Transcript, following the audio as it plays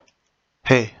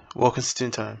Welcome to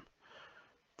Tin Time,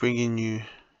 bringing you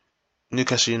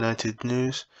Newcastle United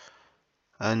news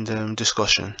and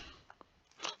discussion.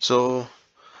 So,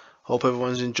 hope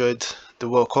everyone's enjoyed the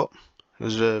World Cup. It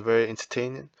was very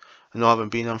entertaining. I know I haven't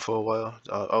been on for a while.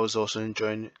 I was also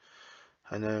enjoying it,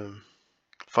 and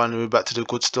finally we're back to the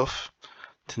good stuff.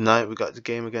 Tonight we got the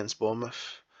game against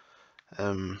Bournemouth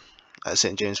um, at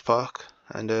St James Park,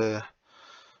 and yeah,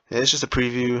 it's just a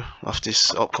preview of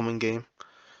this upcoming game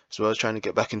as well. Trying to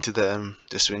get back into the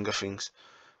swing of things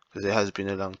because it has been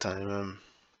a long time.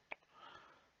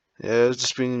 Yeah, I've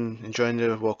just been enjoying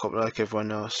the World Cup like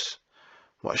everyone else.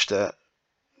 Watched that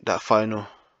final.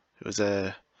 It was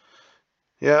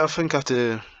yeah, I think I have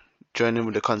to join in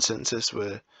with the consensus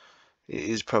where it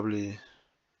is probably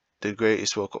the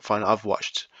greatest World Cup final I've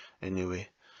watched anyway.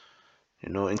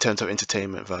 In terms of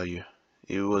entertainment value,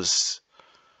 it was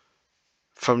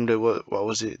from the what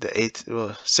was it, the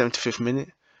 75th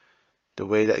minute. The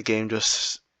way that game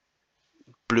just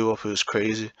blew up, it was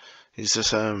crazy. It's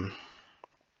just yeah,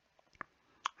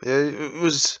 it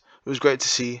was great to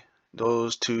see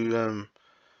those two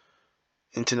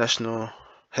international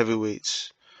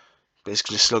heavyweights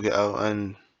basically slug it out,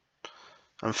 and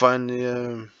finally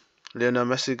Lionel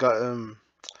Messi got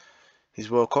his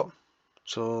World Cup,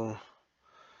 so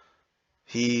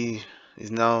he is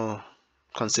now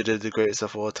considered the greatest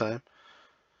of all time.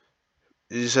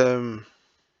 He's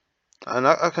and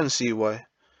I can see why.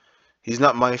 He's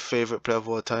not my favorite player of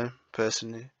all time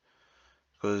personally,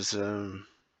 because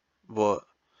but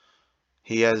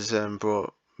he has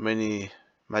brought many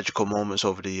magical moments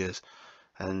over the years,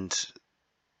 and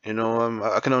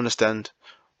I can understand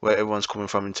where everyone's coming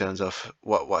from in terms of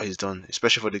what he's done,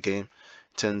 especially for the game,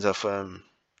 in terms of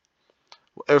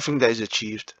everything that he's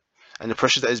achieved and the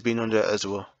pressure that he's been under as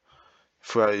well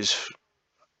throughout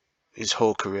his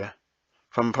whole career,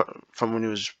 from when he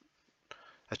was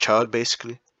a child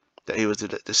basically, that he was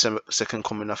the second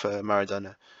coming of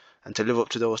Maradona, and to live up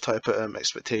to those type of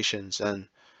expectations and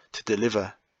to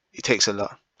deliver, it takes a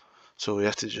lot. So we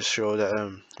have to just show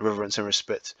that reverence and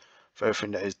respect for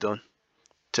everything that he's done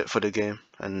for the game,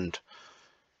 and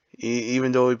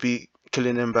even though he beat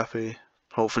Kylian Mbappe,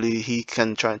 hopefully he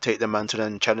can try and take the mantle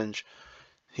and challenge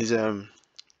his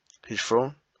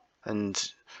throne,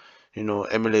 and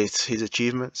emulate his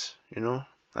achievements. And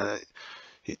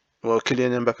well,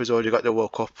 Kylian Mbappe's already got the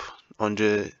World Cup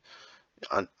under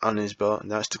on his belt, and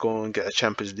that's to go and get a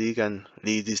Champions League and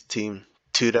lead his team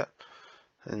to that.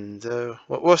 And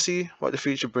we'll see what the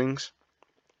future brings.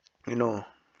 You know,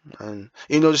 and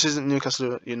this isn't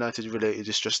Newcastle United related,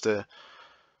 it's just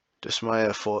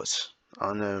my thoughts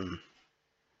on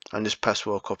this past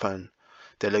World Cup and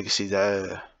the legacy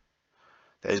that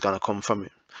is gonna come from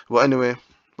it. Well, anyway,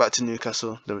 back to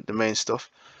Newcastle, the main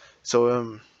stuff.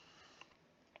 So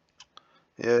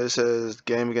yeah, it's a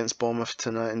game against Bournemouth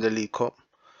tonight in the League Cup.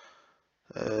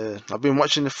 I've been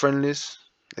watching the friendlies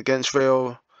against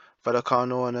Rayo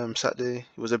Vallecano on Saturday.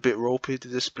 It was a bit ropey, the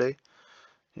display.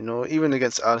 Even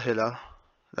against Al Hilal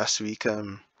last week,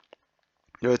 there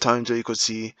were times where you could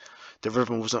see the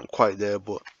rhythm wasn't quite there,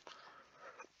 but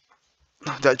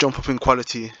that jump up in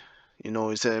quality,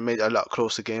 is made it a lot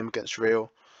closer game against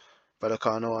Rayo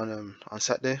Vallecano on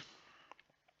Saturday.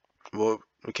 Well,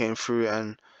 we came through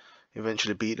and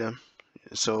eventually beat them.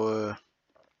 So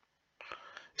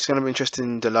it's going to be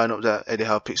interesting the lineup that Eddie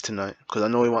Howe picks tonight, because I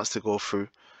know he wants to go through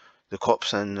the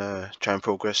cups and try and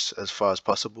progress as far as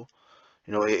possible.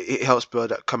 It helps build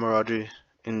that camaraderie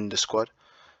in the squad,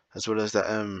 as well as that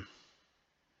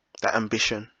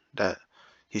ambition that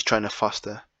he's trying to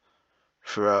foster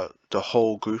throughout the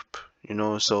whole group.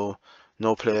 So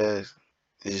no player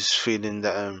is feeling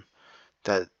that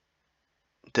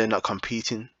they're not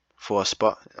competing for a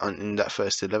spot in that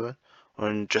first 11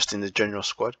 or just in the general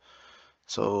squad.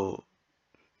 So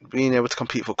being able to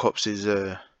compete for cups is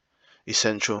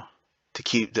essential to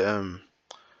keep the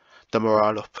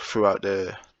morale up throughout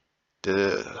the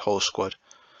whole squad.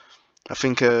 I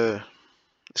think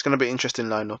it's going to be an interesting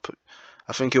lineup.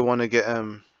 I think you'll want to get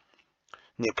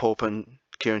Nick Pope and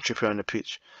Kieran Trippier on the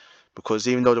pitch, because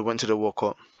even though they went to the World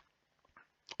Cup,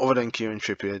 other than Kieran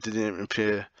Trippier, they didn't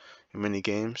appear in many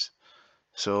games.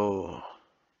 So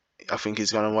I think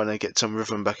he's going to want to get some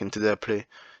rhythm back into their play,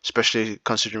 especially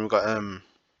considering we've got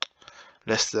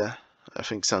Leicester, I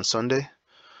think it's on Sunday.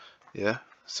 Yeah,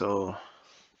 so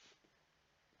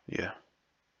yeah,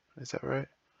 is that right?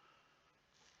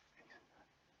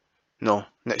 No,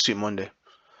 next week Monday.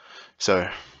 Sorry.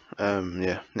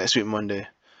 Yeah, next week Monday.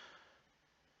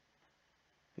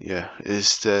 Yeah,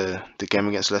 is the game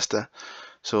against Leicester.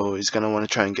 So he's gonna want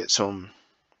to try and get some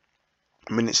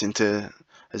minutes into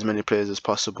as many players as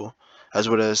possible, as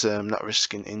well as not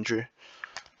risking injury.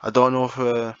 I don't know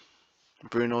if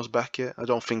Bruno's back yet. I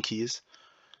don't think he is.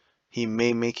 He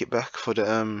may make it back for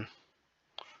the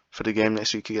game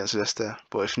next week against Leicester,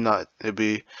 but if not,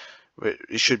 it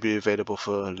should be available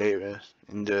for later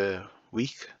in the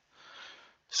week.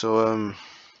 So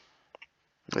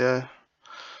yeah,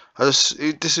 this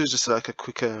is just like a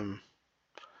quick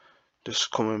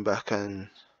just coming back and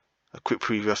a quick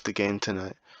preview of the game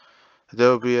tonight. There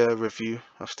will be a review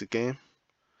of the game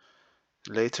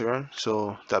later on,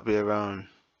 so that'll be around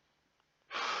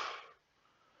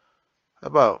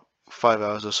about 5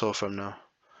 hours or so from now.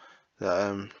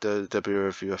 That there'll be a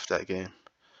review of that game,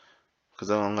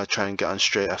 because I'm gonna try and get on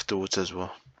straight afterwards as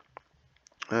well.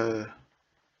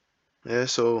 Yeah,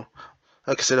 so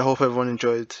like I said, I hope everyone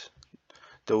enjoyed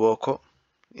the World Cup.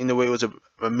 In a way, it was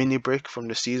a mini break from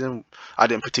the season. I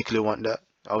didn't particularly want that.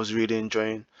 I was really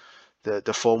enjoying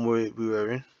the form we were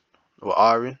in, or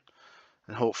are in,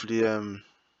 and hopefully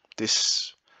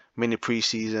this mini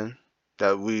pre-season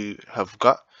that we have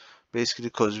got, basically,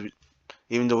 because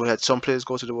even though we had some players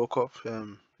go to the World Cup,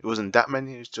 it wasn't that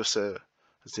many. It was just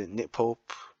was it Nick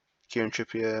Pope, Kieran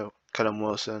Trippier, Callum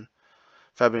Wilson,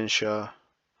 Fabian Shaw,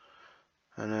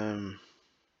 and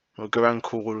well, Garang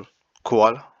Kual.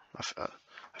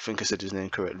 I think I said his name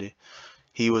correctly.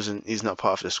 He's not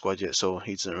part of the squad yet, so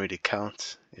he doesn't really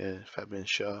count. Yeah, Fabian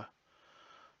Shaw.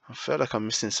 I feel like I'm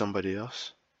missing somebody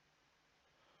else.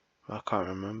 I can't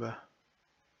remember.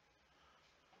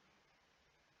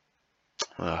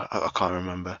 I can't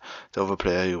remember the other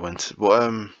player who went.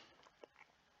 But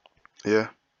yeah.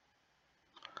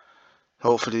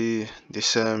 Hopefully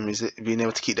this is it being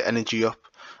able to keep the energy up.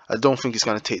 I don't think it's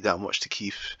gonna take that much to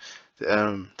keep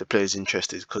the players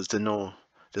interested, because they know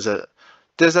there's a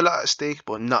there's a lot at stake,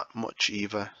 but not much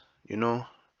either. You know,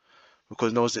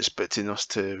 because no one's expecting us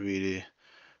to really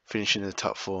finish in the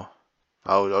top four.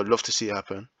 I'd love to see it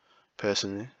happen,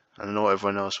 personally. I know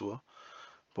everyone else will,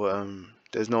 but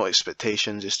there's no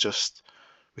expectations. It's just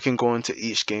we can go into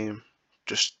each game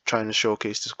just trying to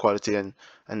showcase this quality and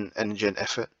energy and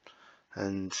effort,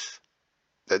 and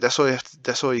that's all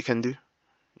that's all you can do.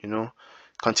 You know,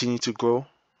 continue to grow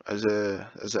as a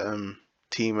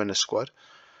team and a squad,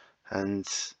 and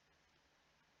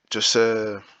just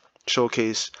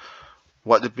showcase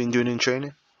what they've been doing in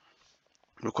training,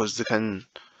 because they've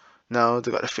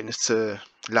got the fitness to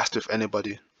last with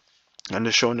anybody, and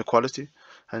they're showing the quality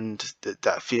and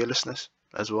that fearlessness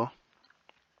as well.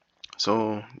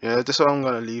 So yeah, that's how I'm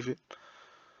gonna leave it.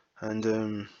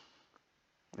 And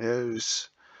yeah, it's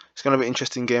gonna be an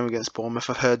interesting game against Bournemouth.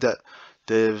 I've heard that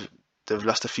they've they've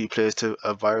lost a few players to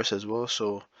a virus as well,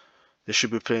 so they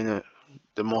should be playing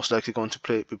they're most likely going to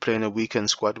be playing a weekend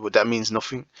squad. But that means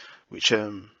nothing, which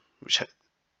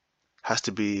has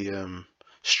to be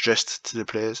stressed to the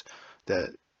players, that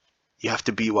you have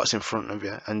to be what's in front of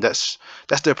you, and that's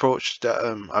the approach that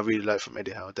I really like from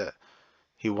Eddie Howe. That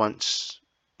he wants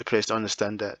the players to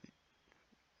understand that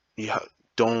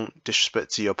don't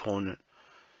disrespect to your opponent.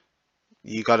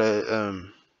 You gotta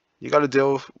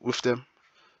deal with them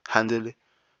handily,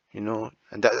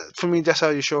 and that, for me, that's how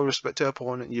you show respect to your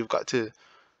opponent. You've got to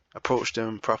approach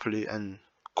them properly and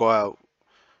go out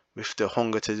with the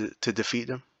hunger to defeat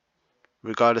them,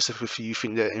 regardless of if you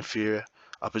think they're inferior,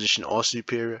 opposition, or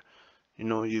superior.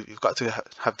 You've got to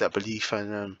have that belief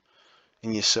and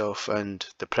in yourself and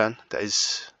the plan that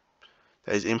is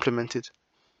implemented.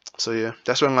 So yeah,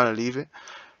 that's where I'm gonna leave it.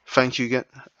 Thank you again.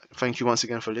 Thank you once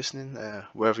again for listening.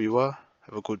 Wherever you are,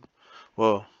 have a good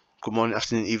morning,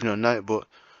 afternoon, evening, or night. But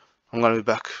I'm gonna be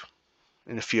back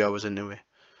in a few hours anyway.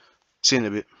 See you in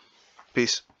a bit.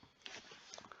 Peace.